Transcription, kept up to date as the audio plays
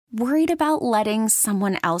Worried about letting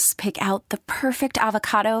someone else pick out the perfect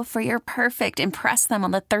avocado for your perfect impress them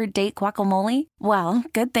on the third date guacamole? Well,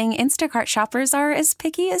 good thing Instacart shoppers are as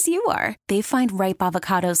picky as you are. They find ripe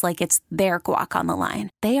avocados like it's their guac on the line.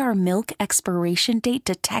 They are milk expiration date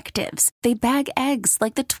detectives. They bag eggs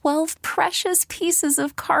like the 12 precious pieces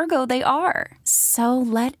of cargo they are. So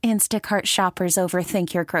let Instacart shoppers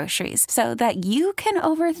overthink your groceries so that you can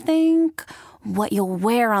overthink what you'll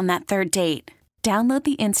wear on that third date. Download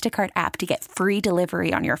the Instacart app to get free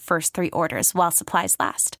delivery on your first 3 orders while supplies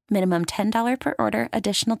last. Minimum $10 per order.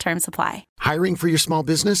 Additional terms apply. Hiring for your small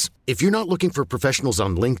business? If you're not looking for professionals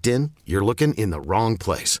on LinkedIn, you're looking in the wrong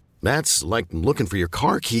place. That's like looking for your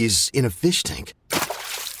car keys in a fish tank.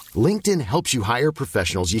 LinkedIn helps you hire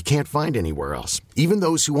professionals you can't find anywhere else, even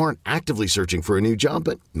those who aren't actively searching for a new job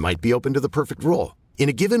but might be open to the perfect role. In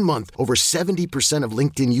a given month, over 70% of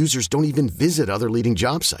LinkedIn users don't even visit other leading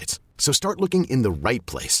job sites. So start looking in the right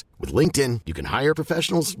place. With LinkedIn, you can hire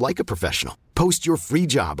professionals like a professional. Post your free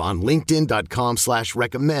job on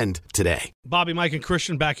linkedin.com/recommend today. Bobby, Mike, and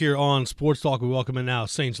Christian back here on Sports Talk. We welcome in now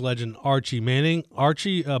Saints legend Archie Manning.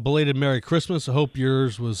 Archie, belated Merry Christmas. I hope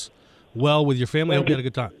yours was well with your family. I hope you had a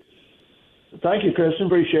good time. Thank you, Christian.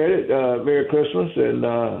 Appreciate it. Merry Christmas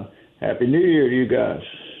and Happy New Year to you guys.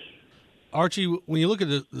 Archie, when you look at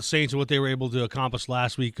the Saints and what they were able to accomplish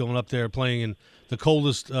last week, going up there playing in the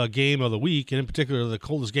coldest game of the week, and in particular the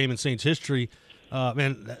coldest game in Saints history,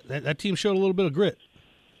 man, that team showed a little bit of grit.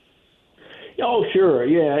 Oh, sure,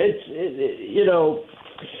 yeah.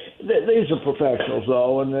 These are professionals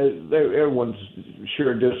though, and everyone's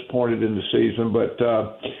sure disappointed in the season. But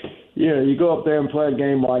you go up there and play a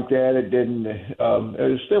game like that. It didn't. It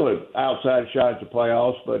was still an outside shot at the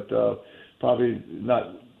playoffs, but probably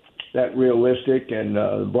not that realistic, and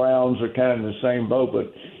the Browns are kind of in the same boat.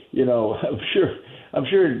 But I'm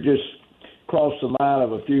sure it just crossed the mind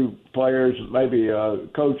of a few players, maybe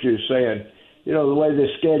coaches saying, the way this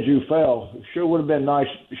schedule fell, sure would have been nice.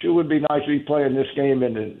 Sure would be nice to be playing this game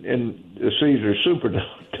in the Caesars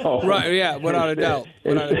Superdome. Right? Yeah, without a doubt.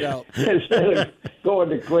 Instead of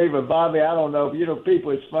going to Cleveland, Bobby, I don't know.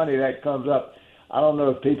 People. It's funny that comes up. I don't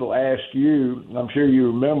know if people ask you. I'm sure you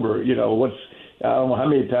remember. I don't know how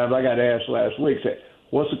many times I got asked last week,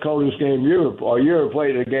 what's the coldest game you ever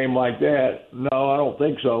played in a game like that? No, I don't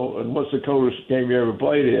think so. And what's the coldest game you ever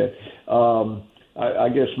played in? I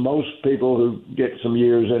guess most people who get some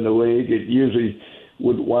years in the league, it usually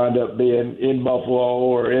would wind up being in Buffalo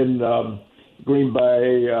or in Green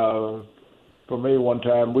Bay. For me, one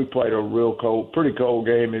time we played a pretty cold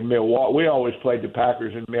game in Milwaukee. We always played the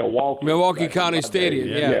Packers in Milwaukee. Milwaukee County Stadium,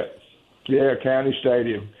 yeah. Yeah, County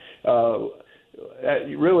Stadium.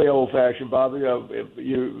 Really old-fashioned, Bobby.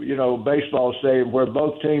 Baseball stadium where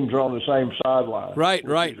both teams are on the same sideline. Right.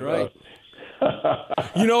 Archie,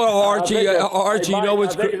 I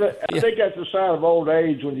think that's a sign of old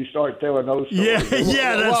age when you start telling those stories.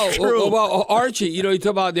 Yeah, that's true. Well, Archie, you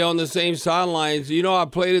talk about they're on the same sidelines. I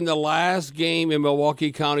played in the last game in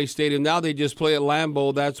Milwaukee County Stadium. Now they just play at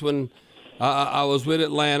Lambeau. That's when I was with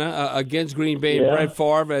Atlanta against Green Bay and Brett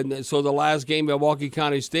Favre, and so the last game at Milwaukee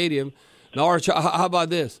County Stadium. Now, Archie, how about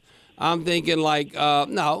this? I'm thinking I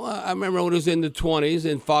remember when it was in the 20s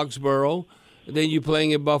in Foxborough, then you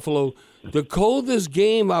playing in Buffalo. The coldest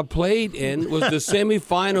game I played in was the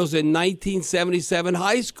semifinals in 1977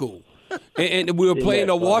 high school. And we were playing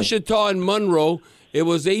the Ouachita and Monroe. It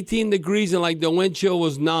was 18 degrees and the wind chill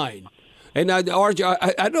was 9. And now, Archie,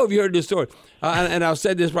 I don't know if you heard this story, and I've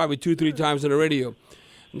said this probably 2-3 times on the radio.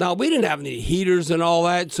 Now, we didn't have any heaters and all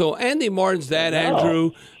that, so Andy Martin's dad,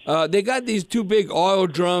 Andrew, they got these 2 big oil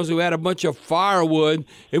drums. We had a bunch of firewood,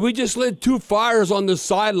 and we just lit 2 fires on the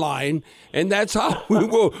sideline, and that's how we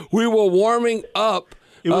were warming up.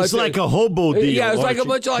 It was like a hobo deal. Yeah, it was like a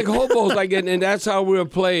bunch of hobos, and that's how we were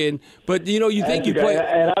playing. But you think you play,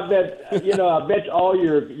 and I bet all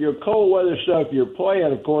your cold weather stuff you're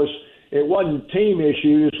playing, of course. It wasn't team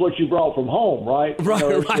issue. It's what you brought from home, right?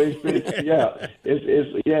 Right.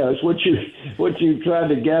 It's what you tried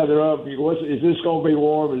to gather up. Is this going to be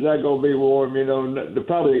warm? Is that going to be warm?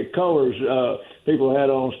 Probably the colors people had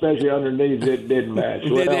on, especially underneath, it didn't match.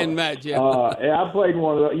 They didn't match. Yeah. And I played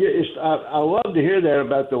one of those. I love to hear that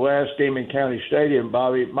about the last game in County Stadium,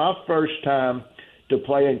 Bobby. My first time to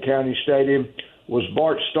play in County Stadium was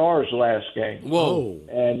Bart Starr's last game. Whoa!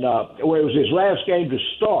 And it was his last game to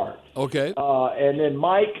start. Okay. And then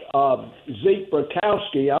Zeke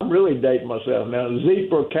Burkowski, I'm really dating myself now. Zeke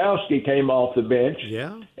Burkowski came off the bench.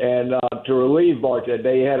 Yeah. And to relieve Bart that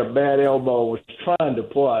day, he had a bad elbow, was trying to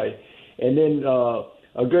play. And then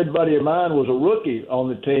a good buddy of mine was a rookie on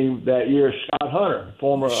the team that year, Scott Hunter,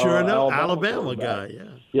 former Alabama guy, yeah.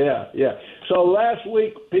 Yeah. So last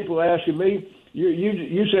week, people asking me,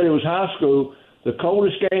 you said it was high school. The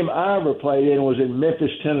coldest game I ever played in was in Memphis,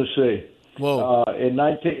 Tennessee. Whoa! In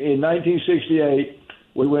 1968,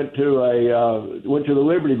 we went to the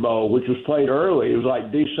Liberty Bowl, which was played early. It was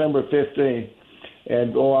like December 15th,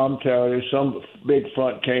 and I'm telling you, some big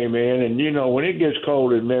front came in, and when it gets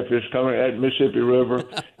cold in Memphis, coming at Mississippi River,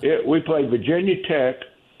 we played Virginia Tech.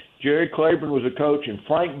 Jerry Claiborne was the coach, and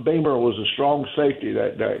Frank Beamer was a strong safety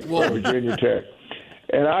that day for Virginia Tech.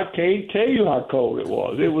 And I can't tell you how cold it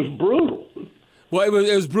was. It was brutal. Well,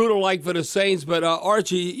 it was brutal like for the Saints, but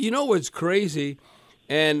Archie, what's crazy?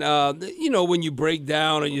 And, when you break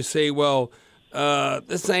down and you say, well,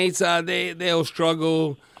 the Saints, they'll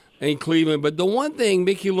struggle in Cleveland. But the one thing,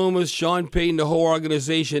 Mickey Loomis, Sean Payton, the whole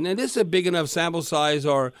organization, and this is a big enough sample size,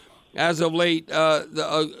 or as of late,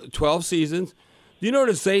 12 seasons.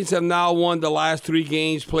 The Saints have now won the last 3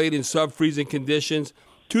 games played in sub-freezing conditions.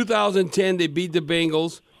 2010, they beat the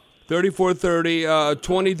Bengals, 34-30,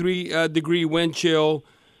 23-degree wind chill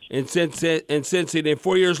in Cincinnati. And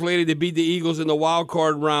 4 years later, they beat the Eagles in the wild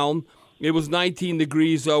card round. It was 19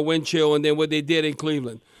 degrees wind chill, and then what they did in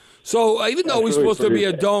Cleveland. So even though we're supposed to be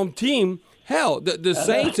a dome team, hell, the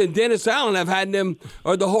Saints and Dennis Allen have had them,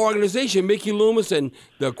 or the whole organization, Mickey Loomis and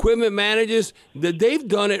the equipment managers, that they've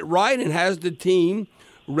done it right and has the team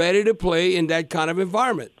ready to play in that kind of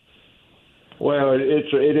environment. Well, it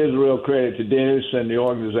is a real credit to Dennis and the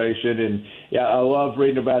organization, and I love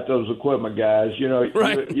reading about those equipment guys.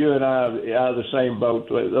 Right. You and I are out of the same boat.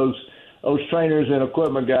 Those trainers and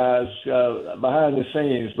equipment guys behind the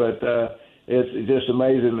scenes, but it's just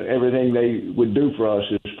amazing everything they would do for us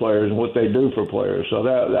as players and what they do for players. So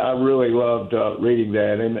that I really loved reading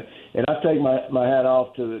that, and I take my hat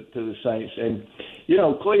off to the Saints. And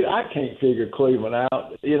I can't figure Cleveland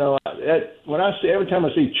out. Every time I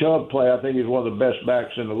see Chubb play, I think he's one of the best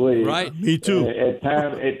backs in the league. Right, me too. At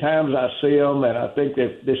times I see him, and I think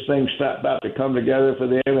that this thing's about to come together for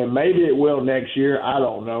them, and maybe it will next year. I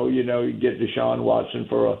don't know. You get Deshaun Watson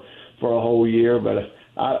for a whole year, but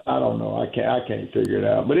I don't know. I can't figure it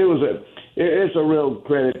out. But it's a real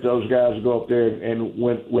credit to those guys to go up there and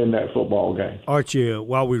win that football game. Archie,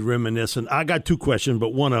 while we're reminiscing, I got 2 questions,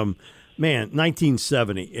 but one of them, man,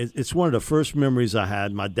 1970. It's one of the first memories I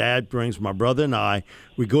had. My dad brings my brother and I.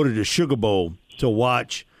 We go to the Sugar Bowl to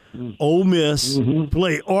watch Ole Miss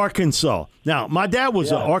play Arkansas. Now, my dad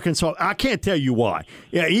was an Arkansas. I can't tell you why.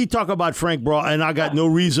 Yeah, he talk about Frank Brock, and I got no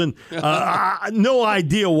reason, no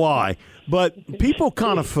idea why. But people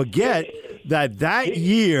kind of forget that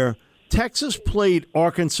year Texas played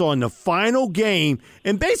Arkansas in the final game,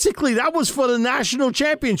 and basically that was for the national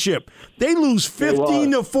championship. They lose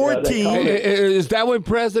 15-14. Is that when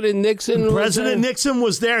President Nixon was President Nixon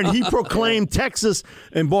was there, and he proclaimed Texas,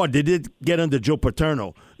 and boy, they did get under Joe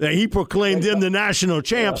Paterno. He proclaimed them the national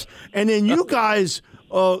champs. And then you guys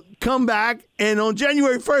come back, and on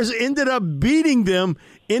January 1st ended up beating them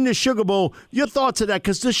in the Sugar Bowl. Your thoughts of that?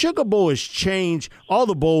 Because the Sugar Bowl has changed. All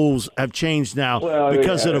the bowls have changed now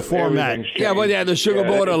because of the format. Yeah, but the Sugar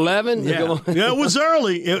Bowl at 11? Yeah, it was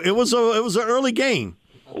early. It was an early game.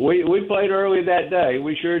 We played early that day.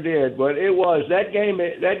 We sure did. But it was that game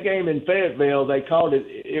in Fayetteville. They called it.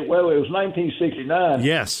 It was 1969.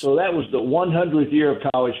 Yes. So that was the 100th year of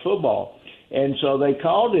college football, and so they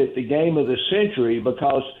called it the game of the century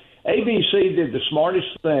because ABC did the smartest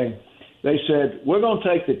thing. They said, we're going to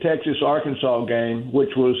take the Texas-Arkansas game,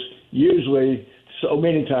 which was usually so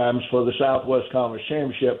many times for the Southwest Conference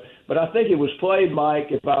Championship. But I think it was played,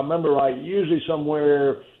 Mike, if I remember right, usually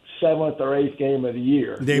somewhere 7th or 8th game of the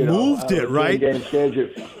year. They moved it, right? Game schedule.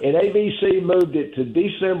 And ABC moved it to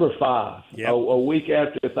December 5, a week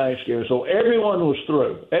after Thanksgiving. So everyone was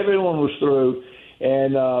through.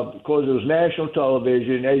 And, of course, it was national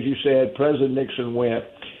television. As you said, President Nixon went.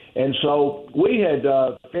 And so we had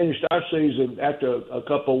finished our season after a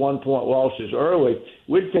couple one-point losses early.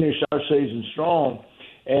 We'd finished our season strong.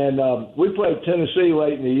 And we played Tennessee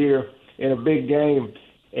late in the year in a big game.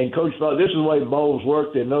 And Coach Vaught, this is the way bowls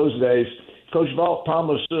worked in those days. Coach Vaught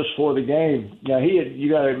promised us for the game. Now, you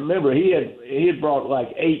got to remember, he had brought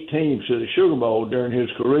like 8 teams to the Sugar Bowl during his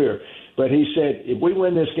career. But he said, if we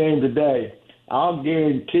win this game today, I'll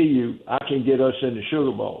guarantee you I can get us in the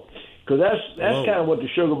Sugar Bowl. Because that's kind of what the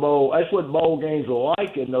Sugar Bowl, that's what bowl games were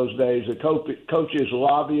like in those days, the coaches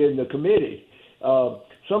lobbying the committee.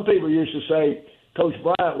 Some people used to say Coach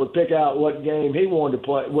Bryant would pick out what game he wanted to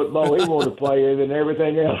play, what bowl he wanted to play in, and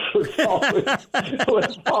everything else would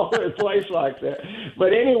fall in place like that.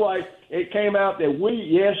 But anyway, it came out that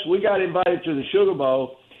we got invited to the Sugar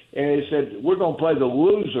Bowl, and it said we're going to play the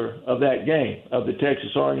loser of that game, of the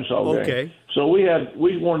Texas-Arkansas game. Okay. So we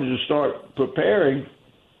wanted to start preparing,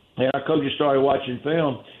 and our coaches started watching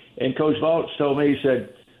film, and Coach Vaults told me, he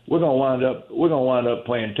said, we're going to wind up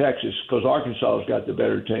playing Texas because Arkansas's got the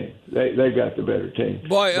better team. They've got the better team.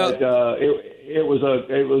 Boy, but it was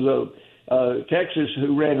a Texas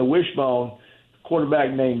who ran the wishbone,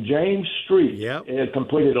 quarterback named James Street. Yep. It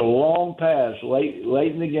completed a long pass late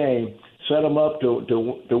in the game, set them up to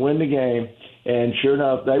win the game, and sure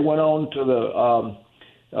enough, they went on to the.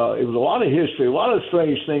 It was a lot of history, a lot of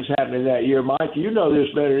strange things happening that year. Mike, you know this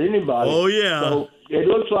better than anybody. Oh, yeah. So it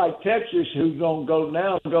looks like Texas, who's going to go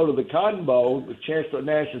to the Cotton Bowl, the chance for a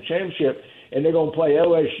national championship, and they're going to play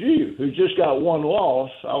LSU, who just got one loss.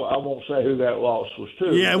 I won't say who that loss was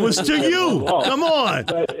to. Yeah, it was to you. Come on.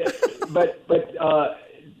 But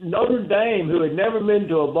Notre Dame, who had never been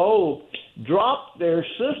to a bowl, dropped their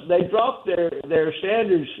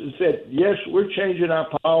standards and said, yes, we're changing our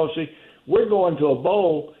policy. We're going to a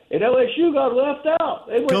bowl, and LSU got left out.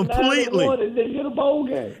 They went Completely. 9-1 and didn't get a bowl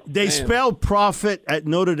game. They spelled profit at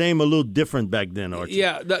Notre Dame a little different back then, Archie.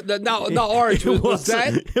 Yeah, now Arch, was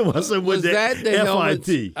that it wasn't with the helmets?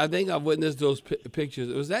 FIT. I think I've witnessed those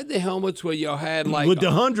pictures. Was that the helmets where y'all had like with the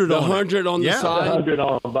 100 on 100 on the side? 100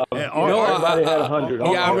 on them, Bob. Everybody had 100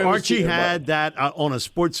 on yeah, I them. remember Archie had that on a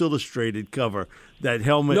Sports Illustrated cover. That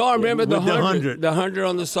helmet. No, I remember the with 100. The 100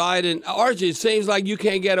 on the side. And Archie, it seems like you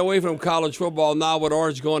can't get away from college football now with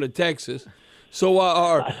Orange going to Texas. So,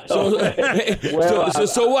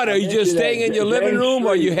 so what? Are you just staying in your living room, or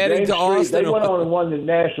are you heading to Austin? They went on and won the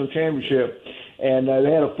national championship, and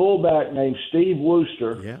they had a fullback named Steve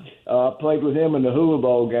Wooster. Yeah. Played with him in the Hula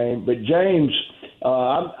Bowl game. But James,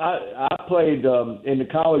 I played in the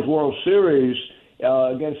College World Series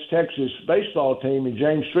against Texas baseball team, and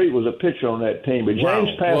James Street was a pitcher on that team. But James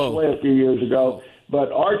passed away a few years ago.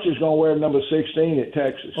 But Arch is going to wear number 16 at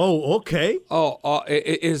Texas. Oh, okay.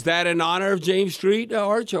 Is that in honor of James Street,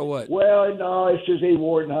 Arch, or what? Well, no, it's just he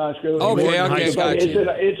wore it in high school. Okay,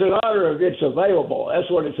 gotcha. It's an honor of it's available. That's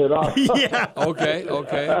what it's an honor. Yeah. Okay.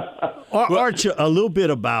 Arch, a little bit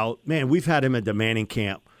about, man, we've had him at the Manning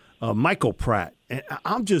camp, Michael Pratt. And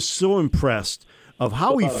I'm just so impressed of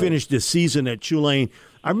how he finished the season at Tulane.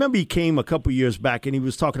 I remember he came a couple years back and he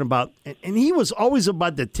was talking about, and he was always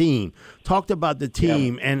about the team, talked about the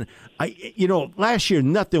team. Yeah. And, last year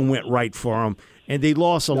nothing went right for him, and they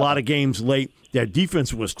lost a lot of games late. Their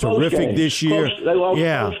defense was terrific this year. They lost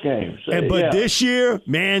close games. But this year,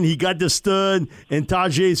 man, he got the stud and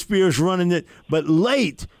Tajay Spears running it. But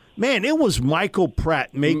late, man, it was Michael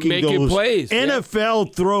Pratt making those plays,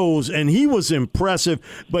 NFL throws, and he was impressive.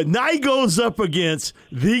 But now he goes up against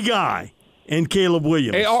the guy. And Caleb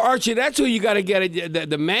Williams. Hey, Archie, that's who you got to get at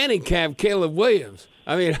the Manning camp, Caleb Williams.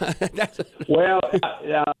 I mean, that's. Well,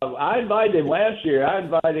 I invited him last year. I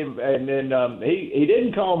invited him, and then he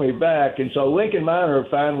didn't call me back. And so Lincoln Minor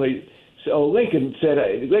finally. So Lincoln said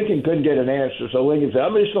Lincoln couldn't get an answer. So Lincoln said,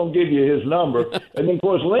 "I'm just going to give you his number." And then, of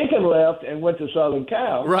course, Lincoln left and went to Southern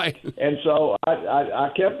Cal. Right. And so I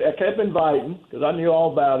kept inviting because I knew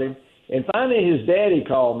all about him. And finally, his daddy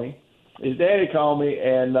called me.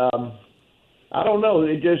 And. I don't know.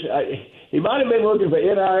 He might have been looking for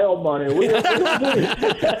NIL money.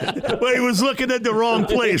 Well, he was looking at the wrong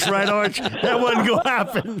place, right, Arch? That wasn't going to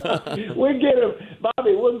happen. We'll get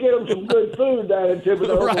him some good food down in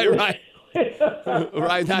Thibodeau. Right.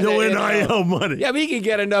 Right. No NIL money. Yeah, but you can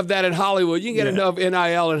get enough of that in Hollywood. You can get enough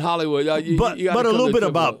NIL in Hollywood. But a little bit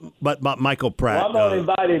about Michael Pratt. Well, I'm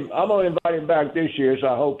gonna invite him back this year, so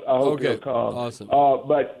I hope he'll come. Awesome.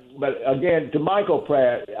 But again, to Michael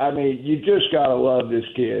Pratt, I mean, you just gotta love this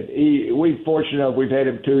kid. We're fortunate enough we've had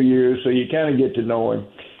him 2 years, so you kind of get to know him.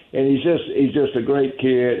 And he's just a great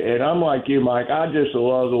kid. And I'm like you, Mike. I just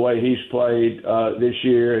love the way he's played this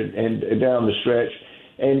year and down the stretch.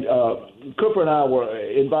 And Cooper and I were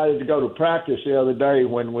invited to go to practice the other day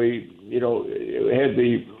when we, had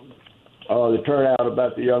the turnout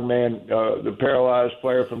about the young man, the paralyzed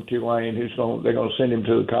player from Tulane, they're going to send him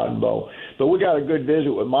to the Cotton Bowl. But we got a good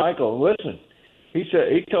visit with Michael. And listen, he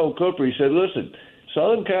told Cooper, he said, listen,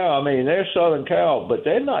 Southern Cal, I mean, they're Southern Cal, but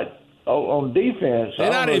they're not on defense.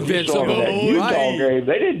 They're not invincible. That Utah game,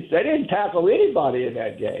 they didn't tackle anybody in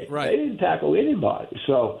that game. Right. They didn't tackle anybody.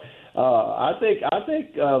 So I think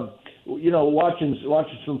watching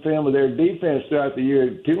some film of their defense throughout the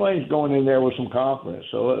year, Tulane's going in there with some confidence.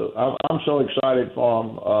 So I'm so excited for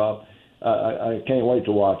them. I can't wait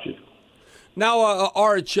to watch it. Now,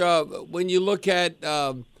 Arch, when you look at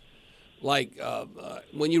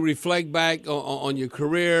when you reflect back on your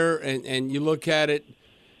career and you look at it,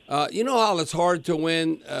 You know how it's hard to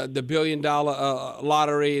win the $1 billion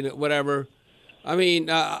lottery and whatever. I mean,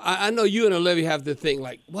 I know you and Olivia have to think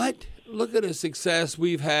like, what? Look at the success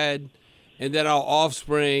we've had, and then our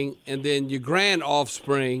offspring, and then your grand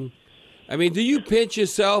offspring. I mean, do you pinch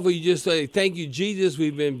yourself, or you just say, "Thank you, Jesus,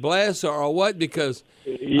 we've been blessed," or what? Because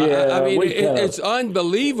I mean, it's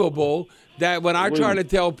unbelievable that when I try to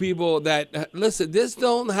tell people that, listen, this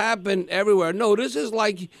don't happen everywhere. No, this is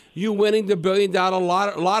like you winning the $1 billion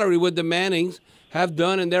lottery, what the Mannings have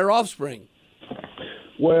done and their offspring.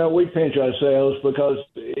 Well, we pinch ourselves because,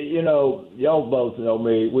 you know, y'all both know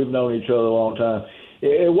me. We've known each other a long time.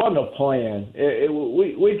 It wasn't a plan.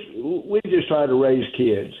 We just tried to raise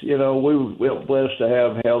kids. You know, we were blessed to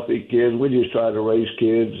have healthy kids. We just tried to raise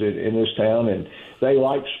kids in this town, and they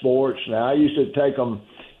like sports. Now, I used to take them.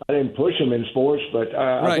 I didn't push them in sports, but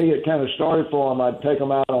I think it kind of started for them. I'd take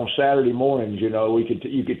them out on Saturday mornings. You know,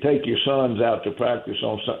 you could take your sons out to practice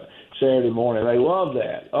on Saturday morning. They loved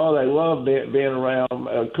that. Oh, they loved being around.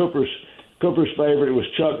 Cooper's favorite was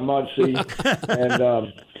Chuck Muncie,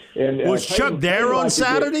 and was Chuck there on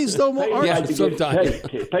Saturdays though? Sometimes.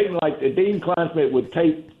 Peyton, like Dean Kleinsmith, would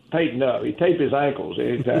tape Peyton up. He'd tape his ankles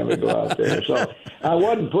anytime he go out there. So I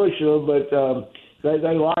wasn't pushing them, but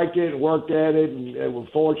they liked it, worked at it, and they were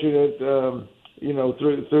fortunate. You know,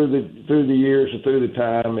 through the years and through the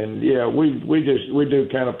time, and yeah, we do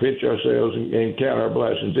kind of pinch ourselves and count our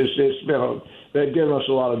blessings. They've given us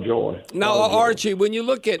a lot of joy. Now, Archie, when you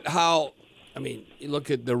look at how, I mean, you look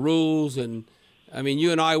at the rules, and I mean,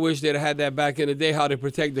 you and I wish they'd had that back in the day, how to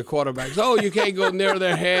protect the quarterbacks. Oh, you can't go near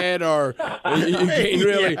their head, or you can't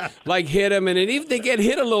really like hit them, and even if they get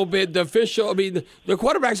hit a little bit, the official, I mean, the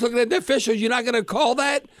quarterback's looking at the official. You're not going to call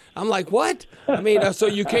that? I'm like, what? I mean, so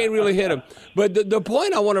you can't really hit them. But the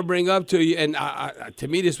point I want to bring up to you, and to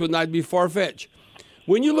me this would not be far-fetched,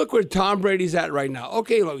 when you look where Tom Brady's at right now,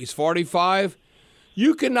 okay, look, he's 45.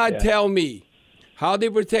 You cannot tell me how they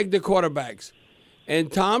protect the quarterbacks.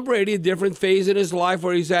 And Tom Brady, a different phase in his life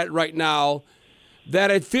where he's at right now,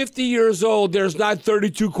 that at 50 years old, there's not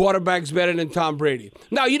 32 quarterbacks better than Tom Brady.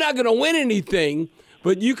 Now, you're not going to win anything,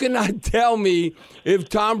 but you cannot tell me if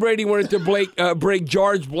Tom Brady wanted to break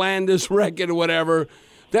George Bland's record or whatever,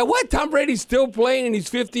 that what, Tom Brady's still playing and he's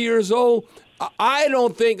 50 years old? I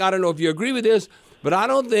don't know if you agree with this, but I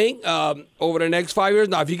don't think over the next 5 years,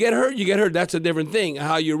 now if you get hurt, you get hurt. That's a different thing,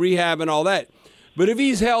 how you rehab and all that. But if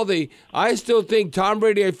he's healthy, I still think Tom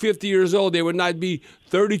Brady at 50 years old, there would not be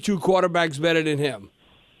 32 quarterbacks better than him.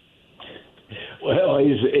 Well,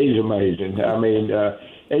 he's amazing. I mean,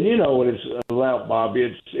 and you know what it's about,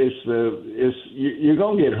 Bobby. You're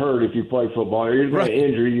going to get hurt if you play football. You're going to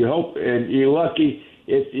injure. You hope, and you're lucky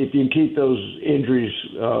if you can keep those injuries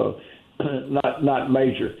not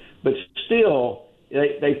major. But still,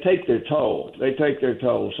 they take their toll. They take their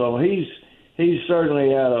toll. So he's certainly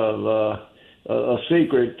had a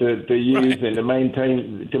secret to use and to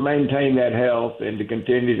maintain that health and to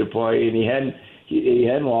continue to play. And he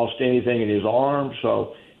hadn't lost anything in his arm,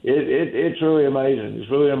 so it's really amazing.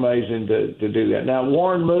 It's really amazing to do that. Now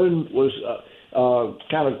Warren Moon was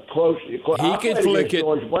kind of close. He could flick it.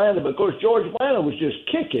 George Blanda, but of course George Blanda was just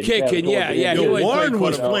kicking. Yeah. Warren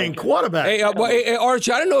was playing quarterback. Hey,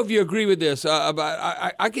 Archie, I don't know if you agree with this.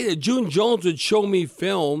 But June Jones would show me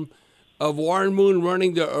film of Warren Moon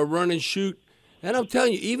running the run and shoot. And I'm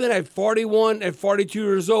telling you, even at 41, at 42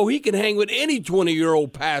 years old, he can hang with any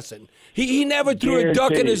 20-year-old passing. He never threw a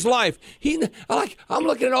duck in his life. I'm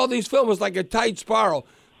looking at all these films like a tight spiral.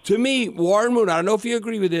 To me, Warren Moon, I don't know if you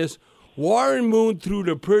agree with this, Warren Moon threw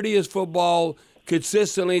the prettiest football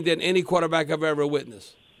consistently than any quarterback I've ever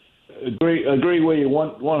witnessed. Agree with you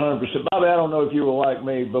 100%. Bobby, I don't know if you were like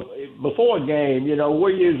me, but before a game, you know, we're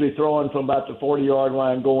usually throwing from about the 40-yard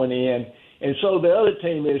line going in, and so the other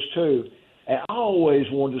team is too. And I always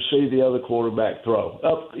wanted to see the other quarterback throw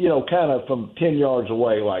up, you know, kind of from 10 yards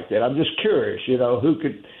away like that. I'm just curious, you know,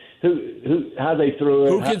 how they threw it,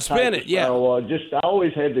 who could spin it. Yeah, I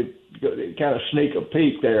always had to kind of sneak a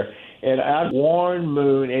peek there. And Warren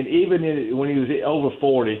Moon, and even when he was over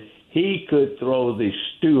 40, he could throw the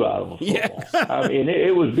stew out of a football. Yeah. I mean,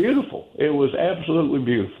 it was beautiful. It was absolutely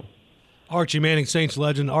beautiful. Archie Manning, Saints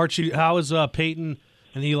legend. Archie, how is Peyton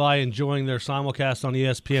and Eli enjoying their simulcast on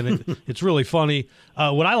ESPN? It's really funny.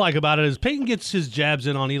 What I like about it is Peyton gets his jabs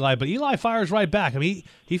in on Eli, but Eli fires right back. I mean,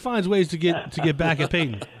 he finds ways to get back at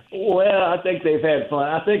Peyton. Well, I think they've had fun.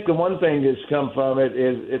 I think the one thing that's come from it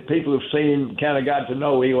is people have seen, kind of got to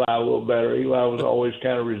know Eli a little better. Eli was always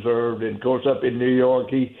kind of reserved, and of course up in New York,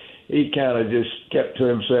 he kind of just kept to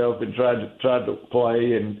himself and tried to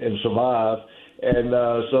play and survive. And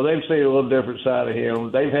so they've seen a little different side of him.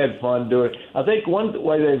 They've had fun doing it. I think one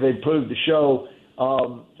way they've improved the show,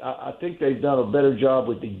 I think they've done a better job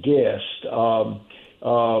with the guest.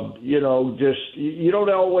 Just you don't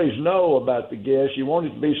always know about the guest. You want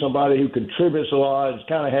it to be somebody who contributes a lot and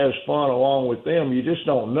kind of has fun along with them. You just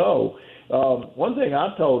don't know. One thing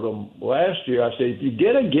I told them last year, I said, if you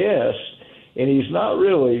get a guest and he's not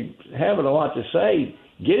really having a lot to say,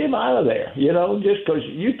 get him out of there, just because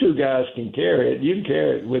you two guys can carry it. You can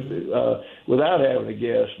carry it without having a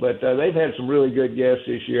guest. But they've had some really good guests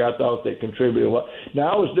this year. I thought they contributed a lot.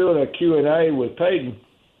 Now, I was doing a Q&A with Peyton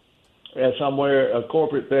at somewhere, a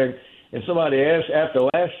corporate thing, and somebody asked, after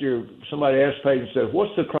last year, somebody asked Peyton, said,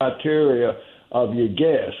 what's the criteria of your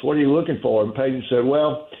guests? What are you looking for? And Peyton said,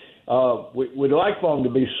 well, we'd like for them to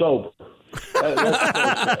be sober.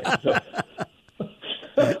 That's the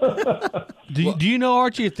first thing. Do you know,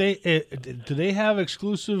 Archie, if do they have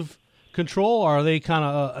exclusive control, or are they kind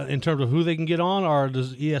of in terms of who they can get on, or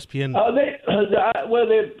does ESPN?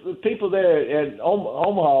 The people there at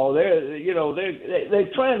Omaha, they're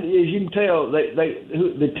trying to, as you can tell,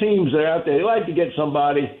 the teams that are out there, they like to get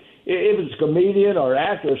somebody, if it's a comedian or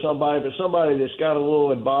actor or somebody, but somebody that's got a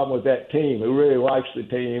little involvement with that team, who really likes the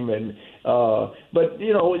team. And but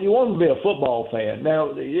you want to be a football fan.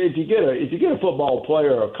 Now, if you get a football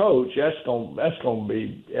player or a coach, that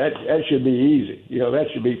should be easy. That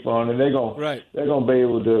should be fun, and they're going to be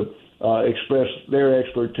able to express their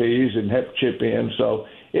expertise and have to chip in. So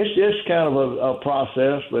it's just kind of a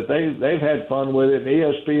process, but they've had fun with it. And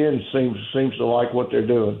ESPN seems to like what they're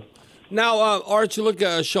doing. Now, Arch, look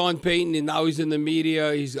at Sean Payton, and now he's in the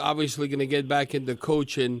media. He's obviously going to get back into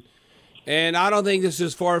coaching. And I don't think this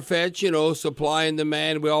is far-fetched, supply and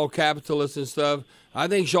demand. We're all capitalists and stuff. I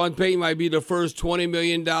think Sean Payton might be the first $20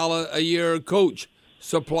 million a year coach,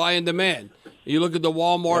 supply and demand. You look at the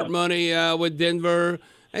Walmart money with Denver,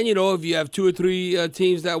 and, if you have 2 or 3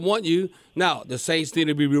 teams that want you. Now, the Saints need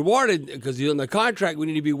to be rewarded because he's on the contract. We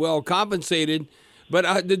need to be well compensated.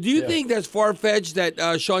 But do you think that's far-fetched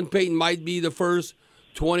that Sean Payton might be the first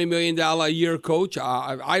 $20 million a year coach?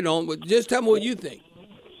 I don't. But just tell me what you think.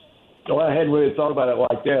 Well, I hadn't really thought about it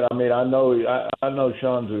like that. I mean, I know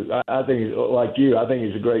Sean's. I think like you. I think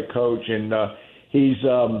he's a great coach, and he's.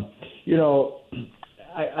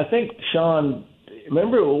 I think Sean.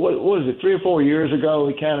 Remember, what was it? 3 or 4 years ago,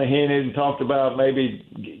 he kind of hinted and talked about maybe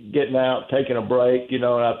getting out, taking a break. And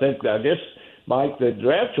I guess. Mike, the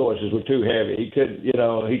draft choices were too heavy. He couldn't, the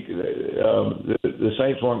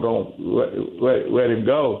Saints weren't going to let him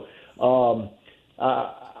go.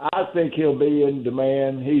 I think he'll be in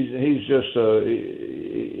demand. He's just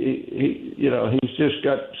he's just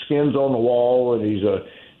got skins on the wall, and he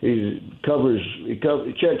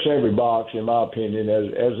checks every box in my opinion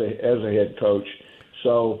as a head coach.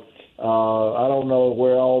 So. I don't know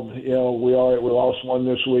where we lost one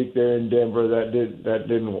this week there in Denver that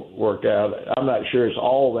didn't work out. I'm not sure it's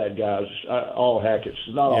all that guy's, all Hackett's.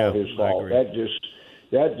 It's not all his fault. That just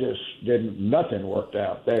didn't. Nothing worked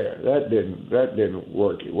out there. That didn't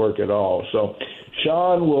work at all. So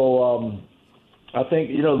Sean will. I think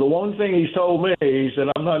the one thing he's told me, he said,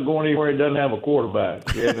 "I'm not going anywhere. He doesn't have a quarterback."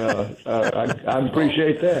 And I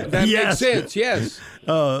appreciate that. That makes sense. Yes.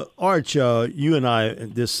 Arch, you and I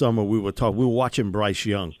this summer we were watching Bryce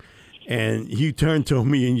Young, and you turned to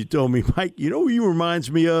me and you told me, Mike, who he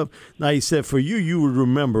reminds me of? Now he said, for you would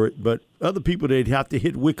remember it, but other people they'd have to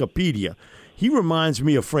hit Wikipedia. He reminds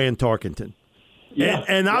me of Fran Tarkenton. Yeah,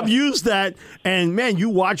 and I've used that. And, man, you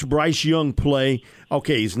watch Bryce Young play.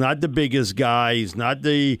 Okay, he's not the biggest guy. He's not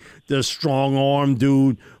the strong-arm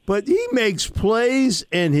dude. But he makes plays,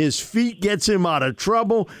 and his feet gets him out of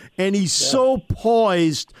trouble, and he's so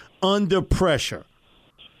poised under pressure.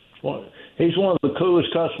 Well, he's one of the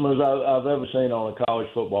coolest customers I've ever seen on a college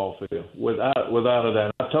football field, without a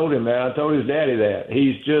doubt. I told him that. I told his daddy that.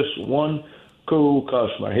 He's just one cool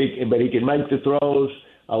customer. But he can make the throws.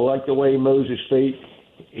 I like the way he moves his feet.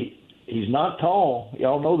 He's not tall.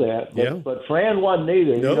 Y'all know that. But Fran wasn't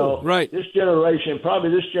either. No. Right. This generation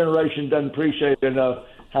doesn't appreciate enough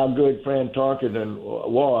how good Fran Tarkenton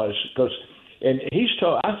was. I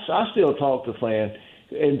still talk to Fran.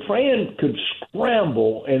 And Fran could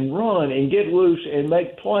scramble and run and get loose and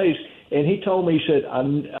make plays. And he told me, he said,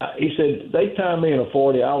 they timed me in a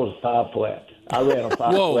 40. I was 5 flat. I ran a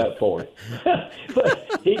 5 flat 40.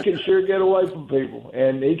 But he can sure get away from people,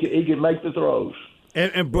 and he can make the throws.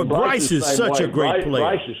 But Bryce is such a great player.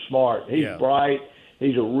 Bryce is smart. He's bright.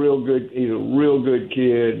 He's a real good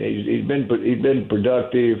kid. He's been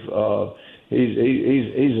productive.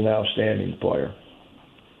 He's an outstanding player.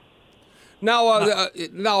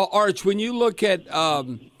 Now, Arch, when you look at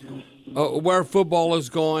where football is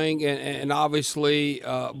going, and obviously,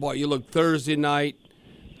 you look Thursday night,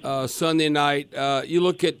 Sunday night. You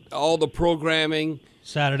look at all the programming.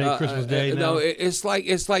 Saturday, Christmas Day.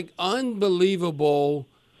 It's like unbelievable.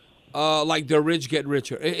 Like the rich get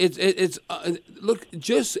richer. It's look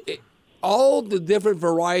just all the different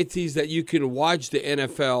varieties that you can watch the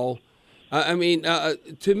NFL.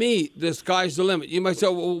 To me, the sky's the limit. You might say,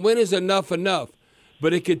 well, when is enough?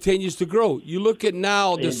 But it continues to grow. You look at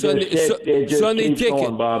now the Sunday ticket.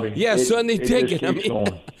 Going, Bobby. Yeah, Sunday ticket.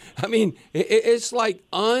 It's like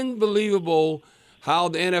unbelievable how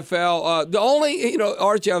the NFL. The only,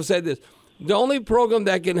 Archie, I've said this. The only program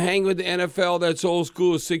that can hang with the NFL that's old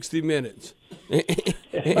school is 60 Minutes.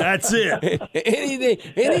 That's it.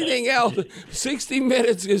 Anything else, 60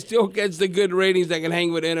 Minutes still gets the good ratings that can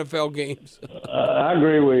hang with NFL games. I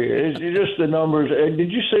agree with you. It's just the numbers.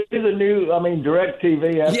 Did you see the new,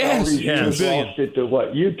 DirecTV? After all these years lost it to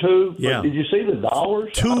what, YouTube? Yeah. Did you see the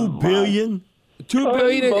dollars? $2 billion? $2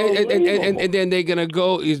 billion, and then they're gonna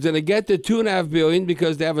go. He's gonna get the $2.5 billion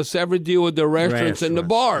because they have a separate deal with the restaurants and the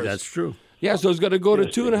bars. That's true. Yeah, so it's gonna go to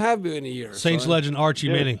 $2.5 billion a year. Saints legend Archie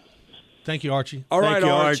Manning. Thank you, Archie. All right, Thank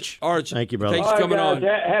you, Arch. Thank you, brother. Thanks for coming on.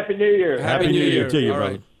 Happy New Year. Happy New Year to you, All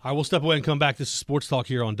brother. right. I will step away and come back. This is Sports Talk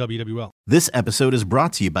here on WWL. This episode is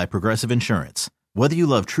brought to you by Progressive Insurance. Whether you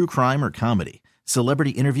love true crime or comedy,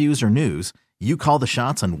 celebrity interviews or news, you call the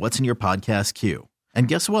shots on what's in your podcast queue. And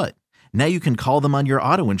guess what? Now you can call them on your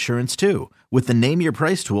auto insurance too with the Name Your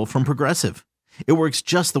Price tool from Progressive. It works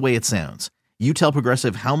just the way it sounds. You tell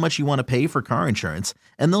Progressive how much you want to pay for car insurance,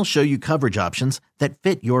 and they'll show you coverage options that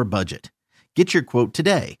fit your budget. Get your quote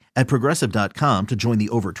today at Progressive.com to join the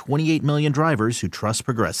over 28 million drivers who trust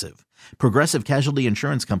Progressive. Progressive Casualty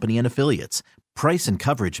Insurance Company and Affiliates. Price and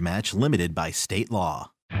coverage match limited by state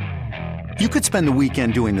law. You could spend the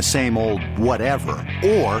weekend doing the same old whatever,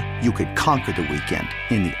 or you could conquer the weekend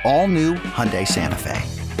in the all-new Hyundai Santa Fe.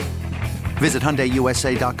 Visit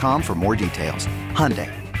HyundaiUSA.com for more details.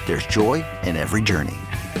 Hyundai, there's joy in every journey.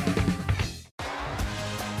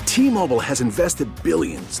 T-Mobile has invested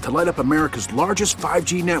billions to light up America's largest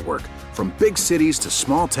 5G network, from big cities to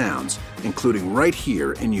small towns, including right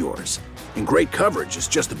here in yours. And great coverage is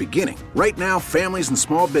just the beginning. Right now, families and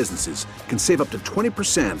small businesses can save up to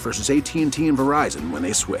 20% versus AT&T and Verizon when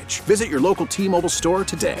they switch. Visit your local T-Mobile store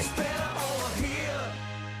today.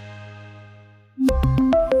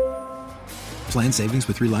 Plan savings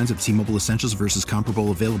with 3 lines of T-Mobile Essentials versus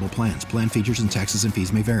comparable available plans. Plan features and taxes and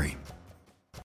fees may vary.